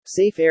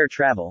Safe air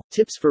travel,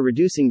 tips for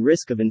reducing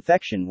risk of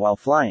infection while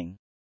flying.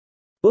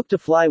 Book to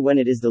fly when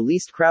it is the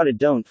least crowded.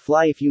 Don't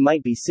fly if you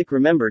might be sick.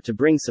 Remember to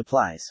bring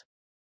supplies.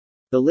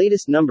 The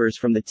latest numbers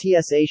from the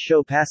TSA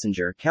show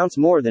passenger counts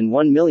more than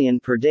 1 million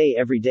per day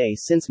every day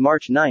since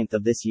March 9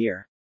 of this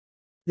year.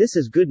 This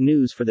is good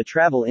news for the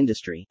travel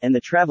industry and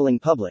the traveling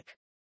public.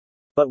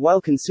 But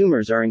while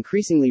consumers are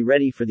increasingly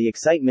ready for the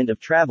excitement of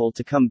travel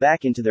to come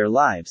back into their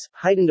lives,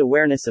 heightened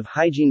awareness of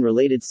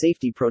hygiene-related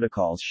safety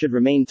protocols should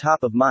remain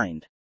top of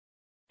mind.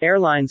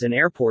 Airlines and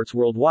airports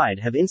worldwide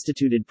have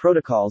instituted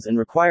protocols and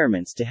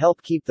requirements to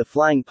help keep the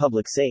flying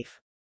public safe.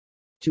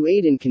 To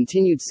aid in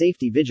continued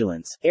safety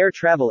vigilance, air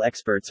travel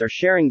experts are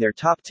sharing their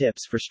top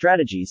tips for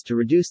strategies to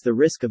reduce the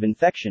risk of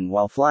infection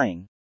while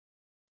flying.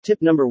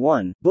 Tip number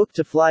 1. Book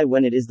to fly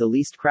when it is the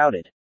least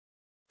crowded.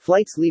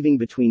 Flights leaving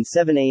between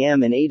 7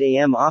 a.m. and 8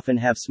 a.m. often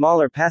have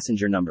smaller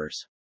passenger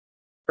numbers.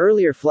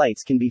 Earlier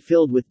flights can be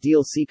filled with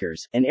deal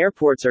seekers, and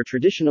airports are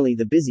traditionally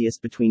the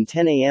busiest between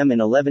 10 a.m. and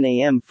 11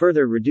 a.m.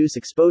 Further reduce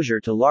exposure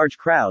to large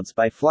crowds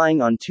by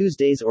flying on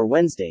Tuesdays or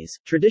Wednesdays,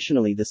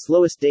 traditionally the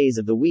slowest days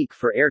of the week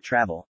for air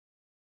travel.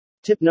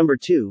 Tip number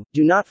 2.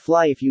 Do not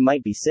fly if you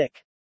might be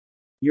sick.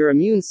 Your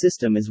immune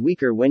system is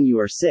weaker when you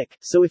are sick,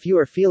 so if you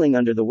are feeling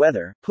under the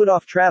weather, put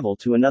off travel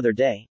to another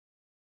day.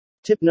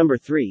 Tip number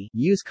 3.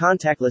 Use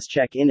contactless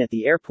check-in at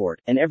the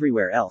airport, and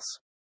everywhere else.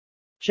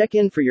 Check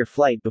in for your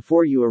flight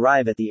before you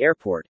arrive at the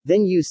airport,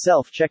 then use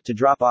self-check to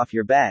drop off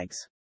your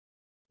bags.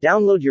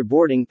 Download your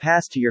boarding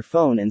pass to your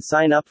phone and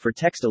sign up for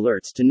text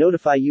alerts to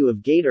notify you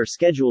of gate or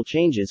schedule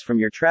changes from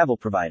your travel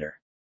provider.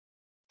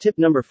 Tip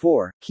number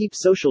 4. Keep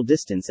social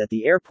distance at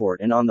the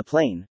airport and on the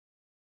plane.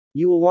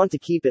 You will want to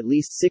keep at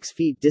least 6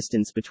 feet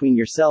distance between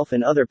yourself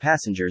and other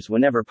passengers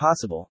whenever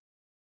possible.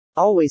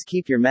 Always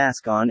keep your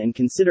mask on and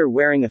consider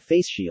wearing a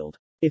face shield.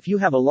 If you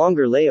have a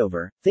longer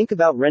layover, think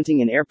about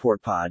renting an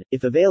airport pod,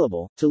 if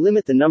available, to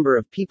limit the number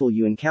of people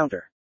you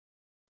encounter.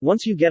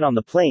 Once you get on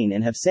the plane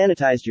and have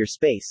sanitized your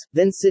space,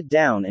 then sit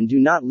down and do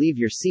not leave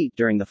your seat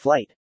during the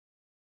flight.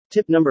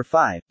 Tip number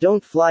 5.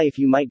 Don't fly if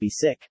you might be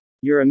sick.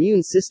 Your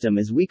immune system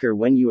is weaker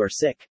when you are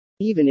sick.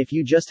 Even if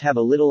you just have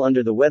a little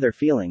under the weather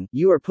feeling,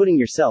 you are putting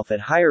yourself at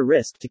higher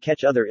risk to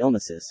catch other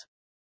illnesses.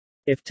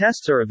 If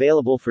tests are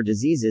available for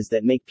diseases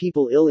that make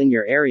people ill in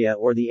your area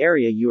or the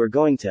area you are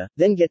going to,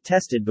 then get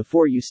tested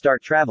before you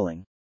start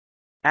traveling.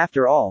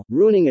 After all,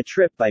 ruining a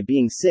trip by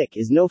being sick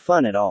is no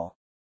fun at all.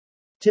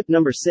 Tip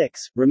number 6.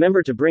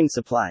 Remember to bring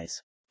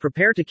supplies.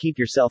 Prepare to keep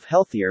yourself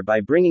healthier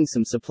by bringing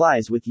some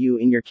supplies with you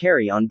in your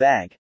carry-on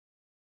bag.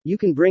 You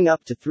can bring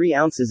up to 3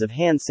 ounces of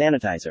hand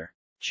sanitizer.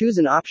 Choose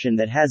an option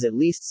that has at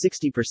least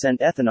 60%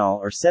 ethanol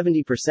or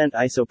 70%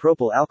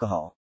 isopropyl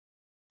alcohol.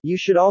 You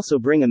should also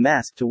bring a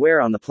mask to wear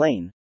on the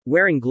plane.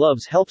 Wearing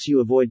gloves helps you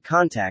avoid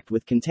contact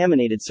with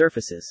contaminated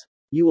surfaces.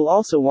 You will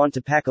also want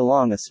to pack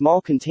along a small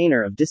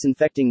container of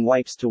disinfecting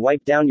wipes to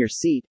wipe down your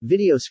seat,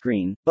 video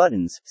screen,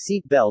 buttons,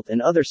 seat belt,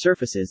 and other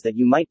surfaces that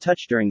you might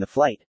touch during the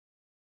flight.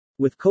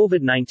 With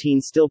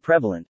COVID-19 still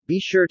prevalent, be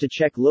sure to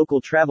check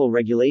local travel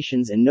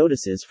regulations and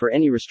notices for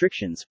any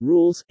restrictions,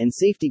 rules, and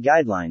safety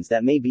guidelines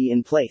that may be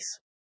in place.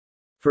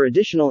 For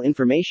additional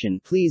information,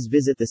 please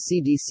visit the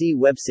CDC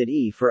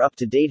website for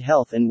up-to-date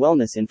health and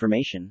wellness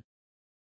information.